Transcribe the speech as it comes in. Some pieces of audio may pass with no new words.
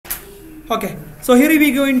Okay, so here we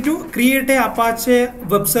are going to create a Apache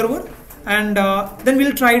web server, and then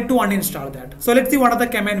we'll try to uninstall that. So let's see what are the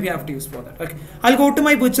command we have to use for that. Okay, I'll go to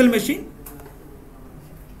my virtual machine.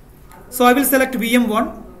 So I will select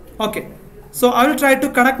VM1. Okay, so I will try to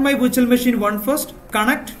connect my virtual machine 1 first.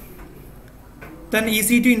 Connect, then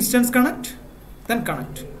EC2 instance connect, then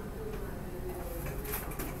connect.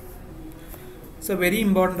 So very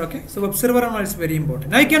important. Okay, so web server is very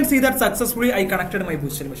important. Now you can see that successfully I connected my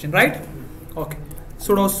virtual machine, right? Okay,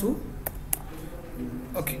 sudo su.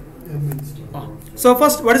 Okay. So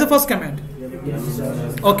first, what is the first command?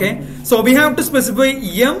 Okay, so we have to specify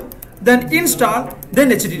yum, then install, then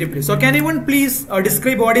HTTP. So can anyone please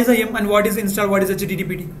describe what is a yum and what is install, what is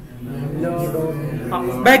HTTP?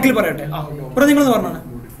 Backil parate.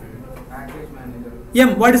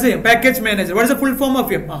 Yum, what is a yum? Package manager. What is the full form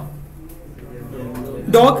of yum?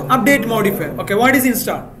 Doc update modifier. Okay, what is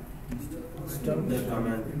install?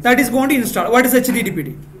 That is going to install. What is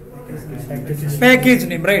HTTP? Package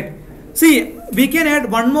name, right? See, we can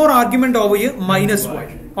add one more argument over here, -y.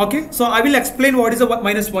 Okay, so I will explain what is a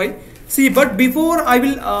 -y. See, but before I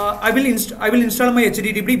will install my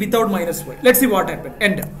HTTP without -y. Let's see what happened.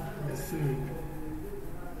 Enter.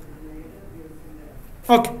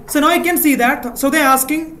 Okay, so now you can see that. So they're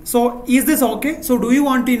asking, so is this okay? So do you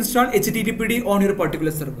want to install HTTP on your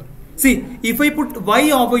particular server? See, if I put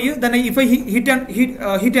Y over here, then if I hit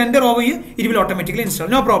enter over here, it will automatically install.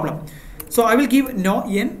 No problem. So I will give no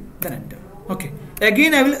n, then enter. Okay.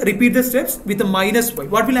 Again, I will repeat the steps with the -y.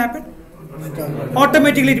 What will happen?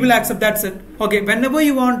 Automatically it will accept. That's it. Okay. Whenever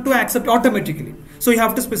you want to accept automatically, so you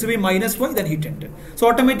have to specify -y, then hit enter. So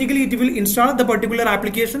automatically it will install the particular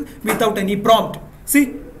application without any prompt. See,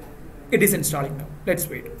 it is installing now. Let's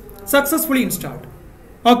wait. Successfully installed.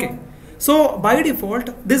 Okay. So by default,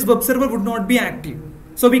 this web server would not be active.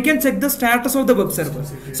 So we can check the status of the web server.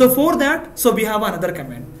 So for that, so we have another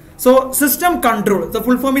command. So system control. The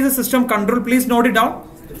full form is a system control. Please note it down.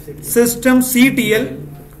 System CTL.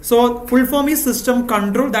 So full form is system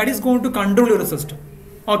control. That is going to control your system.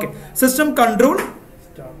 Okay. System control.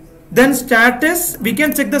 Then status. We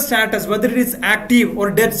can check the status whether it is active or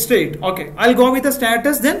dead state. Okay. I'll go with the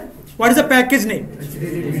status. Then what is the package name?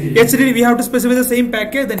 HTTP. We have to specify the same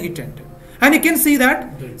package. Then hit enter. And you can see that.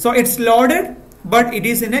 So it's loaded, but it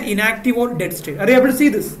is in an inactive or dead state. Are you able to see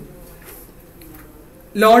this?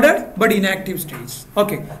 Loaded but inactive stage.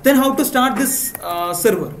 Okay, then how to start this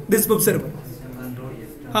server, this web server?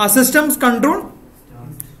 Systems control.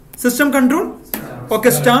 System control.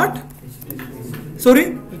 Okay, start. Sorry,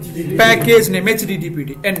 package name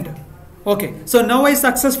HTTP. Enter. Okay, so now I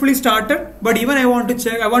successfully started, but even I want to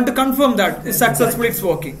check, I want to confirm that it's successfully it's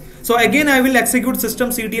working. So again I will execute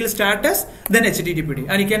system CTL status, then HTTP,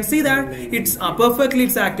 and you can see that it's perfectly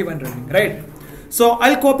it's active and running, right? So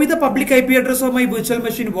I'll copy the public IP address of my virtual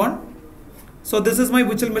machine 1. So this is my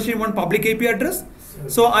virtual machine 1 public IP address.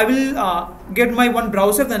 So I will get my one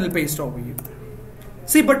browser, then I'll paste over here.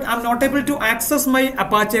 See, but I'm not able to access my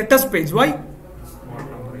Apache test page. Why?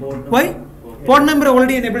 Why? Port number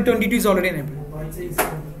already enabled, 22 is already enabled.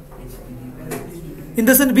 In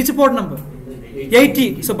the sense, which port number?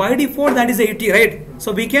 80. So by default that is 80, right?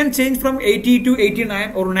 So we can change from 80 to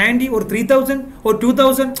 89 or 90 or 3000 or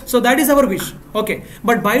 2000. So that is our wish. Okay.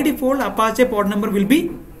 But by default Apache port number will be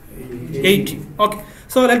 80. Okay.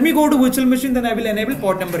 So let me go to virtual machine, then I will enable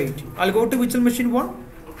port number 80. I'll go to virtual machine 1.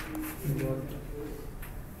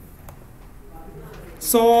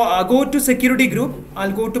 So go to security group.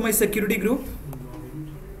 I'll go to my security group.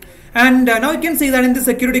 And now you can see that in the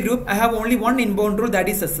security group, I have only one inbound rule, that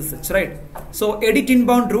is SSH, right? So edit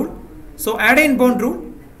inbound rule. So add an inbound rule.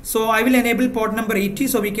 So I will enable port number 80.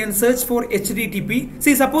 So we can search for HTTP.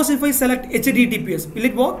 See, suppose if I select HTTPS, will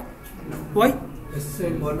it work? Why?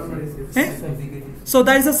 So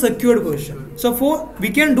that is a secured version. So we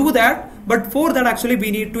can do that. But for that actually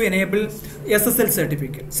we need to enable SSL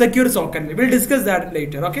certificate, secure socket. We'll discuss that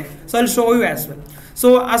later. Okay. So I'll show you as well. So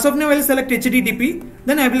as of now I'll select HTTP.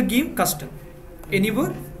 Then I will give custom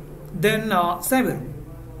anywhere. Then server.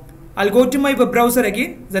 I'll go to my web browser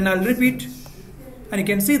again. Then I'll repeat. And you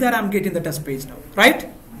can see that I'm getting the test page now. Right?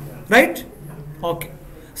 Right? Okay.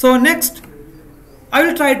 So next I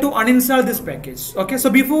will try to uninstall this package. Okay. So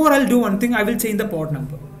before I'll do one thing, I will change the port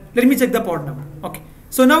number. Let me check the port number. Okay.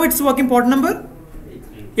 So now it's working port number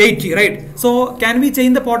 80, right? So can we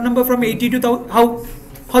change the port number from 80 to 1000?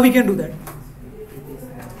 How we can do that?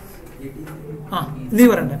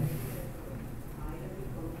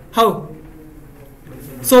 How?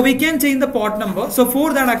 So we can change the port number. So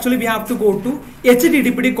for that actually we have to go to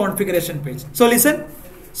HTTP configuration page. So listen.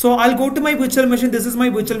 So I'll go to my virtual machine. This is my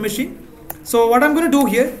virtual machine. So what I'm going to do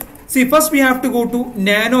here, See, first we have to go to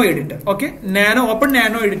nano editor. Okay, open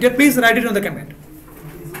nano editor. Please write it on the command.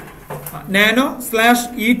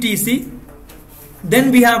 Nano/etc.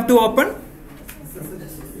 Then we have to open.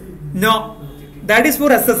 No, that is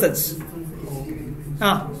for SSH.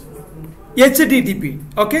 HTTP.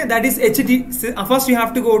 Okay, that is HTTP. First we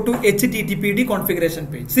have to go to HTTPD configuration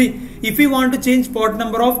page. See, if you want to change port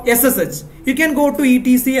number of SSH, you can go to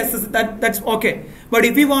etc SSH. That's okay. But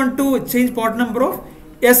if you want to change port number of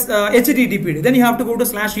HTTPD, then you have to go to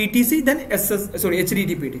 /etc, then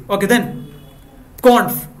HTTPD. Okay, then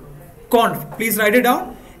conf. Please write it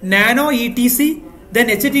down. Nano etc, then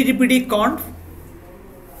HTTPD conf.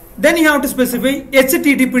 Then you have to specify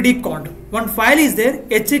HTTPD conf. One file is there,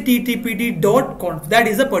 httpd.conf. That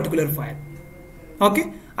is a particular file.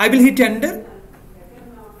 Okay, I will hit enter.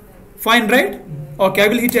 Fine, right? Okay, I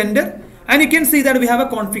will hit enter, and you can see that we have a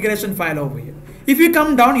configuration file over here. If you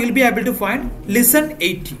come down, you will be able to find listen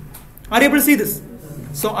 80. Are you able to see this?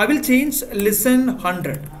 So I will change listen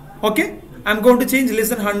 100. Okay, I'm going to change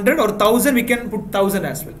listen 100 or 1000. We can put 1000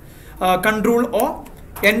 as well. Control O,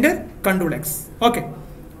 enter, Control X. Okay.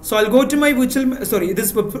 So I'll go to my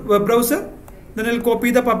this web browser, then I'll copy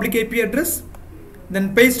the public IP address,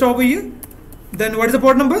 then paste over here. Then what is the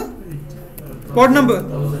port number? Port number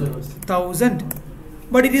 1000.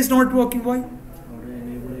 But it is not working. Why?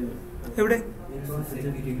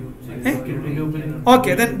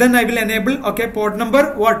 Okay, then I will enable. Okay, port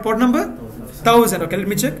number what? Port number 1000. Okay, let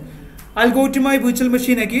me check. I'll go to my virtual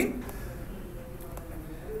machine again.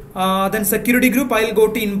 Then security group, I'll go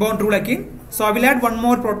to inbound rule again. So I will add one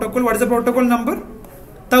more protocol. What is the protocol number?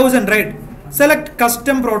 1000, right? Select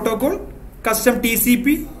custom protocol, custom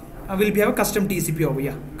TCP. I will have a custom TCP over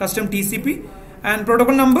here. Custom TCP and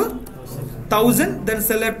protocol number 1000. Then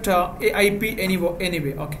select IP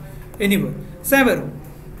anyway. Okay, anywhere. Server.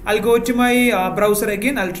 I'll go to my browser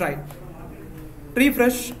again. I'll try.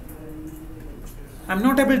 Refresh. I'm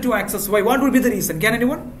not able to access. Why? What would be the reason? Can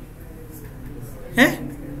anyone?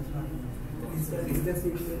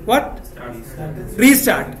 What?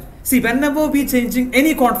 Restart. See, whenever we changing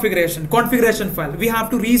any configuration file, we have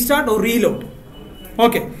to restart or reload.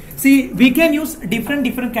 Okay. See, we can use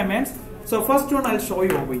different commands. So first one I'll show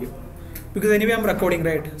you over here, because anyway I'm recording,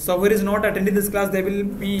 right? So whoever is not attending this class, they will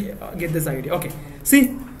be get this idea. Okay.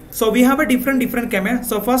 See, so we have a different command.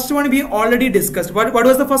 So first one we already discussed. What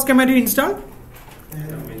was the first command you installed?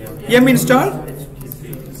 Install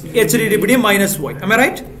HTTPD -y. Am I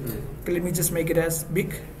right? Okay, let me just make it as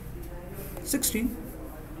big. 16.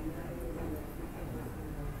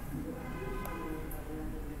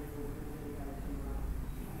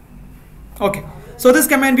 Okay, so this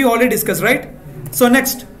command we already discussed, right? So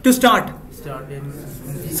next, to start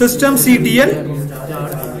systemctl.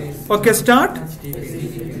 Okay, start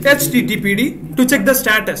HTTPD to check the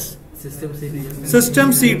status.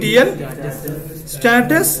 Systemctl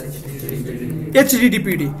status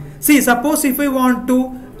HTTPD. See, suppose if I want to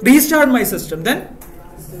restart my system, then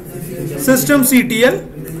systemctl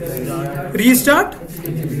restart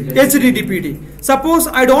HTTPD. Suppose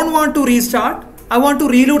I don't want to restart, I want to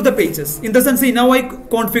reload the pages. In the sense, see, now I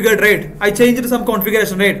configured, right? I changed some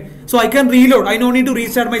configuration, right? So I can reload. I don't need to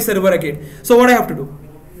restart my server again. So what I have to do?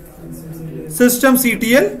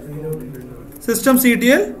 Systemctl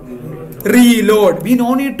reload. We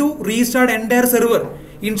no need to restart entire server.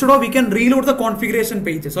 Instead of, we can reload the configuration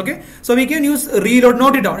pages. Okay, so we can use reload.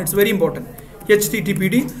 Note it down, it's very important.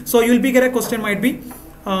 HTTPD. So you will be get a question might be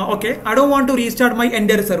okay, I don't want to restart my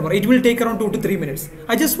entire server. It will take around 2 to 3 minutes.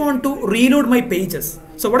 I just want to reload my pages.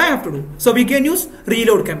 So what I have to do? So we can use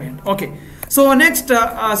reload command. Okay, so next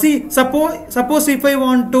see, suppose if I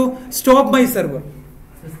want to stop my server,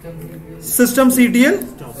 systemctl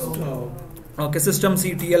okay,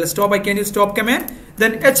 systemctl stop. I can use stop command.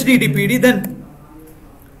 Then HTTPD. Then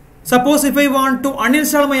suppose if I want to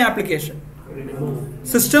uninstall my application,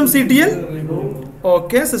 systemctl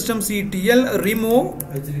okay, systemctl remove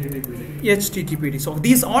HTTPD. So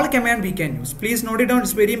these all command we can use. Please note it down,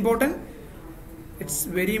 it's very important. It's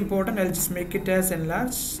very important. I'll just make it as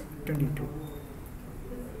enlarge 22.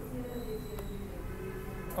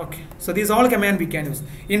 Okay, so these all command we can use.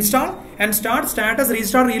 Install and start, status,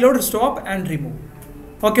 restart, reload, stop and remove.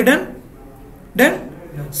 Okay, done?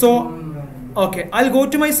 So okay, I'll go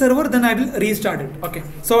to my server, then I will restart it. Okay,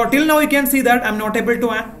 so till now you can see that I'm not able to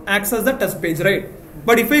access the test page, right?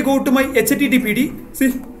 But if I go to my HTTPD, see,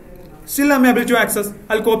 still I'm able to access.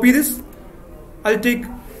 I'll copy this, I'll take,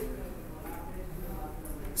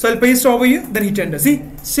 so I'll paste over here, then hit enter. See,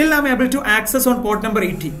 still I'm able to access on port number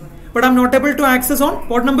 80, but I'm not able to access on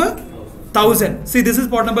port number 1000. See, this is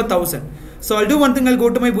port number 1000. So I'll do one thing, I'll go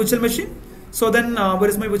to my virtual machine, So then where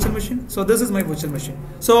is my virtual machine? So this is my virtual machine.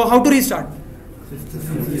 So how to restart?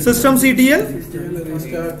 Systemctl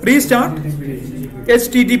restart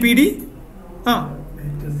httpd.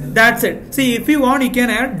 That's it. See, if you want, you can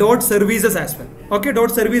add .services as well. Okay,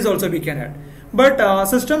 .service also we can add. But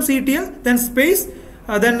systemctl then space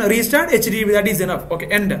then restart http, that is enough. Okay,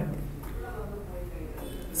 enter.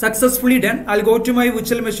 Successfully done. I'll go to my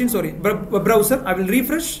virtual machine, sorry, browser. I will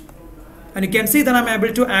refresh, and you can see that I'm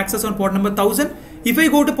able to access on port number 1000. If I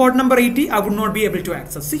go to port number 80, I would not be able to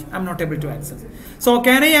access. See, I'm not able to access. So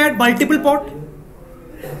can I add multiple port?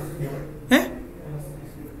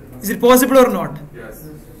 Is it possible or not? Yes.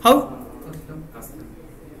 How?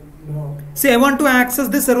 See, I want to access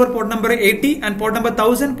this server port number 80 and port number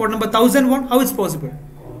 1000, port number 1001. How is possible?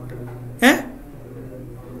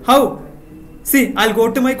 How? See, I'll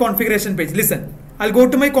go to my configuration page. Listen, I'll go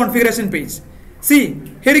to my configuration page. See,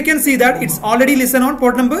 here you can see that it's already listen on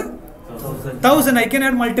port number 1000. I can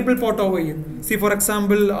add multiple port over here. See, for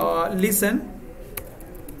example, listen,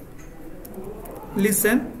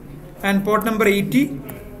 and port number 80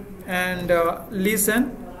 and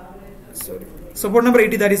listen. Sorry. So port number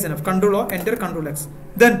 80, that is enough. Control O, enter, Control X.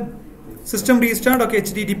 Then system restart. Okay,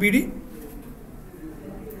 httpd.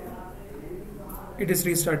 It is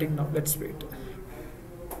restarting now. Let's wait.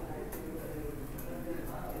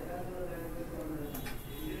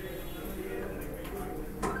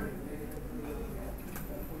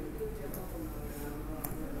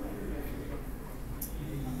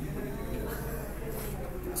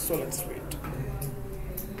 So let's wait.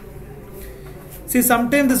 See,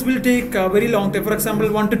 sometimes this will take a very long time. For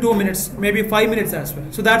example, 1 to 2 minutes, maybe 5 minutes as well.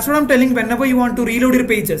 So that's what I'm telling. Whenever you want to reload your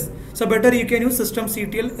pages, so better you can use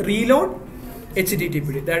systemctl reload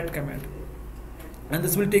httpd, that command, and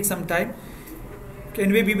this will take some time. Okay,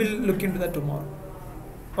 anyway, we will look into that tomorrow.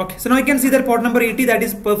 Okay, so now you can see that port number 80, that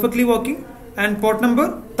is perfectly working, and port number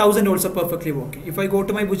 1000 also perfectly working. If I go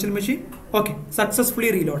to my virtual machine, okay,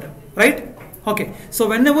 successfully reloaded, right? Okay, so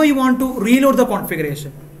whenever you want to reload the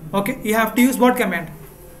configuration, okay, you have to use what command?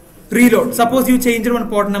 Reload. Suppose you change one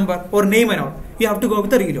port number or name and all, you have to go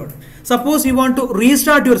with the reload. Suppose you want to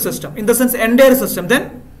restart your system, in the sense entire system,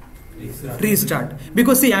 then restart.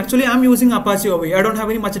 Because see, actually I'm using Apache over here. I don't have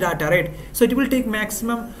any much data, right? So it will take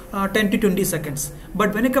maximum 10 to 20 seconds.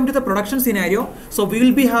 But when it comes to the production scenario, so we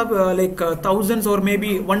will be have thousands or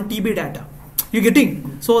maybe 1 TB data. You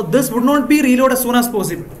getting? So this would not be reload as soon as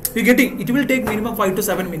possible. You getting? It will take minimum 5 to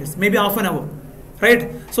 7 minutes, maybe half an hour, right?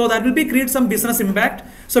 So that will be create some business impact.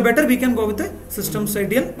 So better we can go with the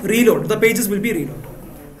systemctl reload. The pages will be reload.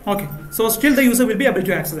 Okay. So still the user will be able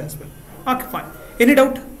to access as well. Okay, fine. Any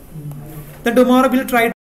doubt? Then tomorrow we'll try